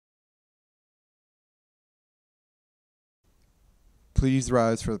Please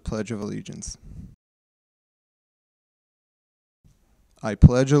rise for the Pledge of Allegiance. I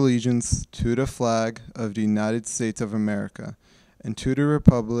pledge allegiance to the flag of the United States of America and to the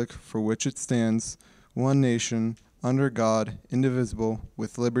republic for which it stands, one nation, under God, indivisible,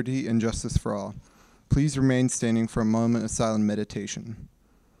 with liberty and justice for all. Please remain standing for a moment of silent meditation.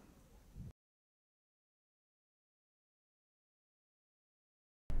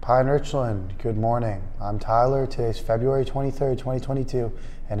 Pine-Richland, good morning. I'm Tyler. Today's February 23rd, 2022,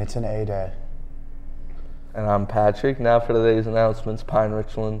 and it's an A day. And I'm Patrick. Now for today's announcements,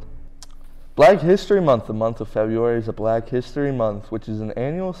 Pine-Richland. Black History Month. The month of February is a Black History Month, which is an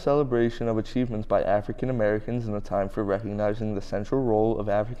annual celebration of achievements by African Americans and a time for recognizing the central role of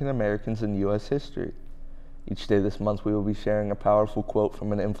African Americans in U.S. history. Each day this month we will be sharing a powerful quote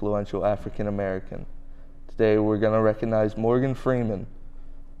from an influential African American. Today we're going to recognize Morgan Freeman.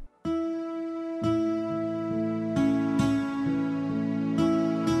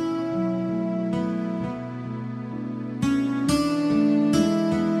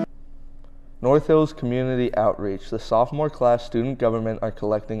 North Hills Community Outreach. The sophomore class student government are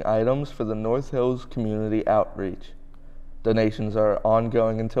collecting items for the North Hills Community Outreach. Donations are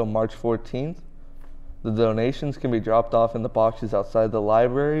ongoing until March 14th. The donations can be dropped off in the boxes outside the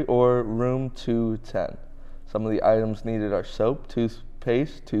library or room 210. Some of the items needed are soap,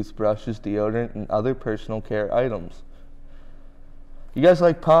 toothpaste, toothbrushes, deodorant, and other personal care items. You guys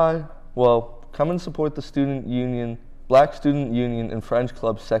like pie? Well, come and support the Black Student Union and Friends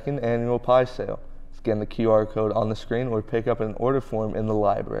Club's second annual pie sale. Scan the QR code on the screen or pick up an order form in the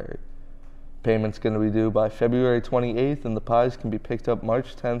library. Payment's going to be due by February 28th, and the pies can be picked up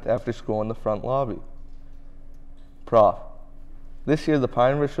March 10th after school in the front lobby. Prof. This year, the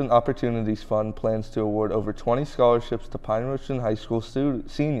Pine-Richland Opportunities Fund plans to award over 20 scholarships to Pine-Richland High School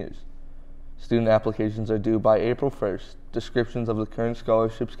seniors. Student applications are due by April 1st. Descriptions of the current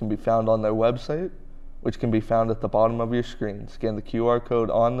scholarships can be found on their website, which can be found at the bottom of your screen. Scan the QR code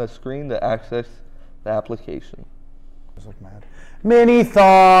on the screen to access the application.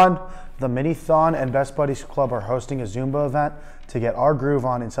 Mini-thon! The Mini-thon and Best Buddies Club are hosting a Zumba event to get our groove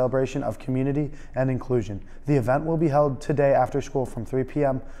on in celebration of community and inclusion. The event will be held today after school from 3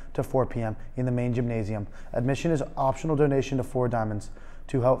 p.m. to 4 p.m. in the main gymnasium. Admission is optional donation to 4 Diamonds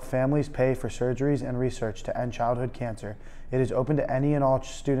to help families pay for surgeries and research to end childhood cancer. It is open to any and all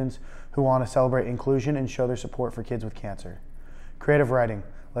students who want to celebrate inclusion and show their support for kids with cancer. Creative writing.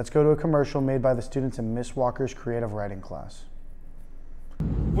 Let's go to a commercial made by the students in Miss Walker's creative writing class.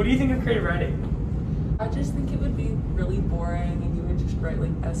 What do you think of creative writing? I just think it would be really boring and you would just write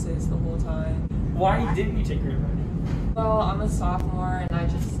like essays the whole time. Why didn't you take creative writing? Well, I'm a sophomore and I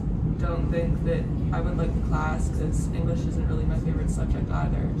just don't think that I would like the class because English isn't really my favorite subject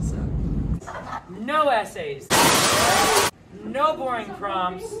either, so. No essays. No boring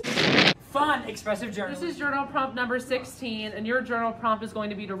prompts. Fun, expressive journalism. This is journal prompt number 16, and your journal prompt is going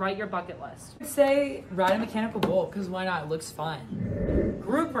to be to write your bucket list. I'd say ride a mechanical bull, because why not? It looks fun.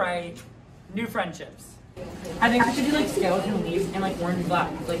 Group write, new friendships. I think we should do like skeleton leaves and like orange and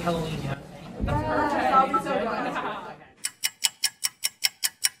black, like Halloween, you know? That'll be so good.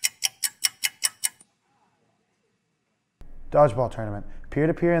 Dodgeball tournament.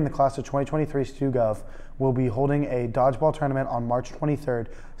 Peer-to-peer in the class of 2023 StuGov will be holding a dodgeball tournament on March 23rd.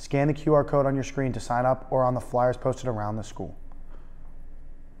 Scan the QR code on your screen to sign up or on the flyers posted around the school.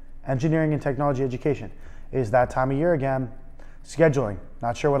 Engineering and technology education. It is that time of year again. Scheduling.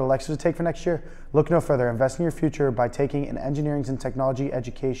 Not sure what electives to take for next year? Look no further. Invest in your future by taking an engineering and technology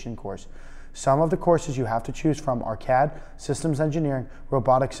education course. Some of the courses you have to choose from are CAD, systems engineering,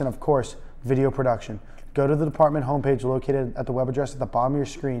 robotics, and of course, video production. Go to the department homepage located at the web address at the bottom of your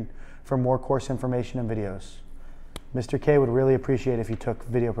screen for more course information and videos. Mr. K would really appreciate if you took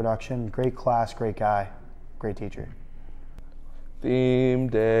video production. Great class, great guy, great teacher. Theme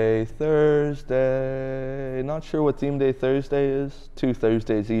Day Thursday. Not sure what Theme Day Thursday is. 2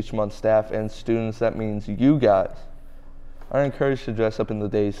 Thursdays each month, staff and students. That means you guys are encouraged to dress up in the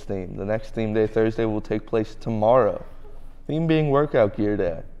day's theme. The next Theme Day Thursday will take place tomorrow. Theme being Workout Gear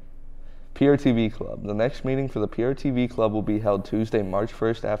Day. PRTV Club. The next meeting for the PRTV Club will be held Tuesday, March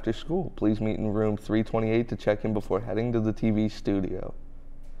 1st after school. Please meet in room 328 to check in before heading to the TV studio.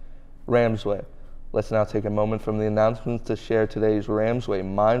 Ramsway. Let's now take a moment from the announcements to share today's Ramsway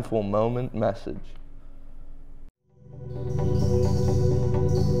Mindful Moment message.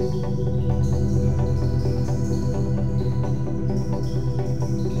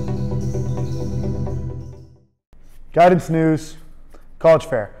 Guidance news. College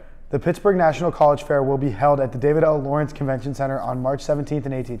Fair. The Pittsburgh National College Fair will be held at the David L. Lawrence Convention Center on March 17th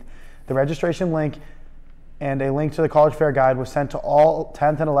and 18th. The registration link and a link to the college fair guide was sent to all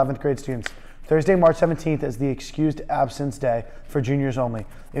 10th and 11th grade students. Thursday, March 17th is the excused absence day for juniors only.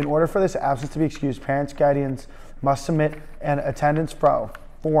 In order for this absence to be excused, parents, guardians must submit an attendance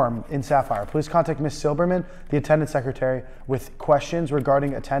form in Sapphire. Please contact Ms. Silberman, the attendance secretary, with questions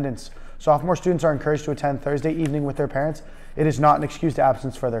regarding attendance. Sophomore students are encouraged to attend Thursday evening with their parents. It is not an excused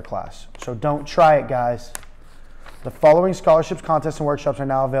absence for their class. So don't try it, guys. The following scholarships, contests, and workshops are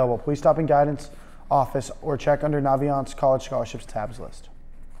now available. Please stop in guidance office or check under Navion's College Scholarships tabs list.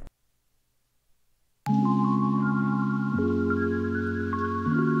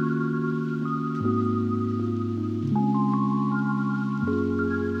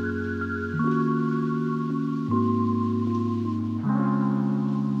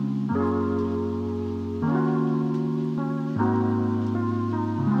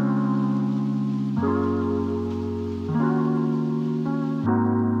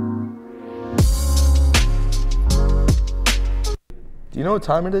 Do you know what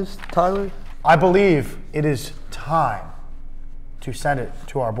time it is, Tyler? I believe it is time to send it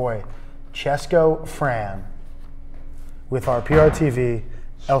to our boy Chesco Fran with our PRTV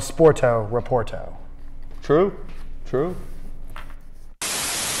El Sporto Reporto. True, true.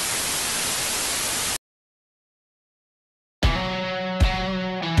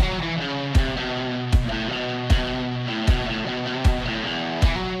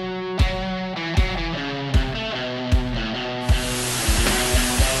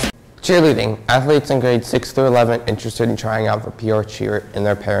 Cheerleading. Athletes in grades 6 through 11 interested in trying out for PR Cheer and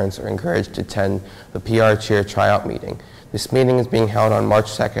their parents are encouraged to attend the PR Cheer tryout meeting. This meeting is being held on March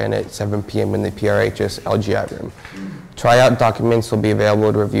 2nd at 7 p.m. in the PRHS LGI room. Tryout documents will be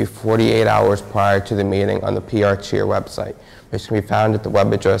available to review 48 hours prior to the meeting on the PR Cheer website, which can be found at the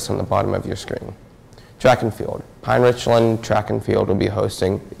web address on the bottom of your screen. Track and field. Pine-Richland Track and Field will be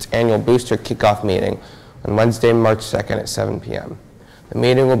hosting its annual booster kickoff meeting on Wednesday, March 2nd at 7 p.m. The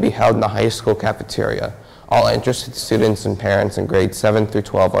meeting will be held in the high school cafeteria. All interested students and parents in grades 7 through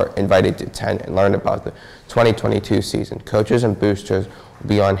 12 are invited to attend and learn about the 2022 season. Coaches and boosters will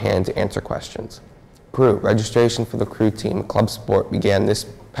be on hand to answer questions. Crew. Registration for the crew team club sport began this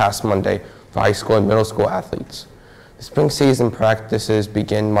past Monday for high school and middle school athletes. The spring season practices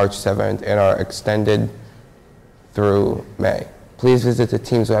begin March 7th and are extended through May. Please visit the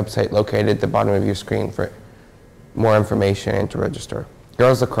team's website located at the bottom of your screen for more information and to register.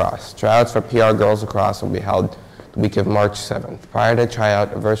 Girls lacrosse. Tryouts for PR girls lacrosse will be held the week of March 7th. Prior to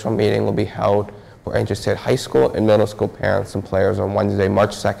tryout, a virtual meeting will be held for interested high school and middle school parents and players on Wednesday,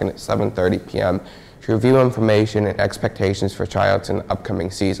 March 2nd at 7:30 p.m. to review information and expectations for tryouts in the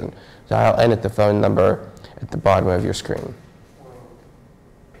upcoming season. Dial in at the phone number at the bottom of your screen.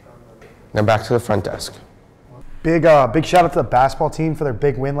 Now back to the front desk. Big shout out to the basketball team for their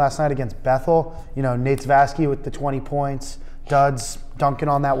big win last night against Bethel. You know, Nate Zvasky with the 20 points, Duds dunking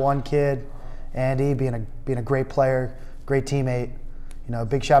on that one kid, Andy being a great player, great teammate. You know,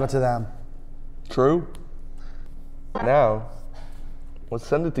 big shout out to them. True. Now, let's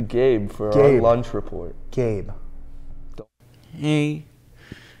send it to Gabe for our lunch report. Gabe. Hey,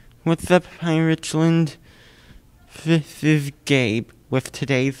 what's up, Pine-Richland? This is Gabe with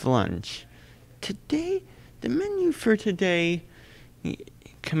today's lunch. The menu for today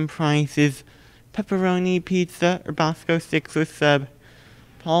comprises pepperoni pizza, Bosco 6 with sub,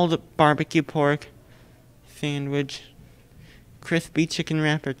 pulled barbecue pork sandwich, crispy chicken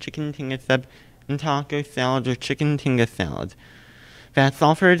wrap or chicken tinga sub, and taco salad or chicken tinga salad. That's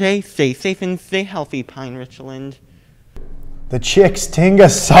all for today. Stay safe and stay healthy, Pine-Richland. The Chicks Tinga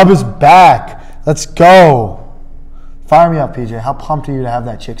sub is back. Let's go. Fire me up, PJ. How pumped are you to have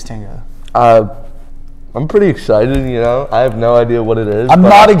that Chicks Tinga? I'm pretty excited, you know. I have no idea what it is. I'm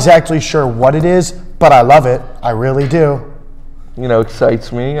not exactly sure what it is, but I love it. I really do. You know,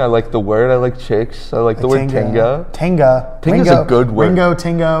 excites me. I like the word. I like chicks. I like the word Tinga. Tinga. Tinga's a good word. Ringo,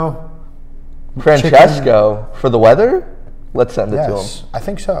 Tingo. Francesco, for the weather? Let's send it to him. Yes, I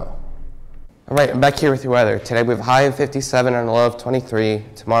think so. All right, I'm back here with your weather. Today we have a high of 57 and a low of 23.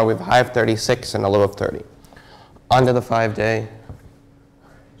 Tomorrow we have a high of 36 and a low of 30. On to the 5-day.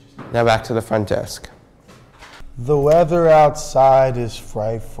 Now back to the front desk. The weather outside is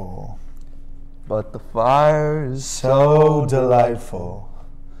frightful, but the fire is so delightful.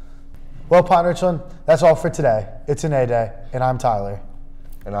 Well, Pine-Richland, that's all for today. It's an A-Day, and I'm Tyler.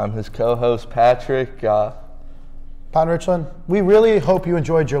 And I'm his co-host, Patrick. Pine-Richland, we really hope you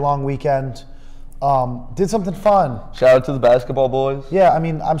enjoyed your long weekend. Did something fun. Shout out to the basketball boys. Yeah, I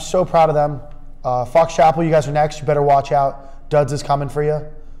mean, I'm so proud of them. Fox Chapel, you guys are next. You better watch out. Duds is coming for you.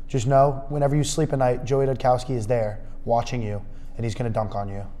 Just know, whenever you sleep at night, Joey Dudkowski is there watching you, and he's going to dunk on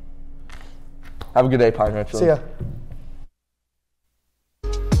you. Have a good day, Pine-Richland. See ya.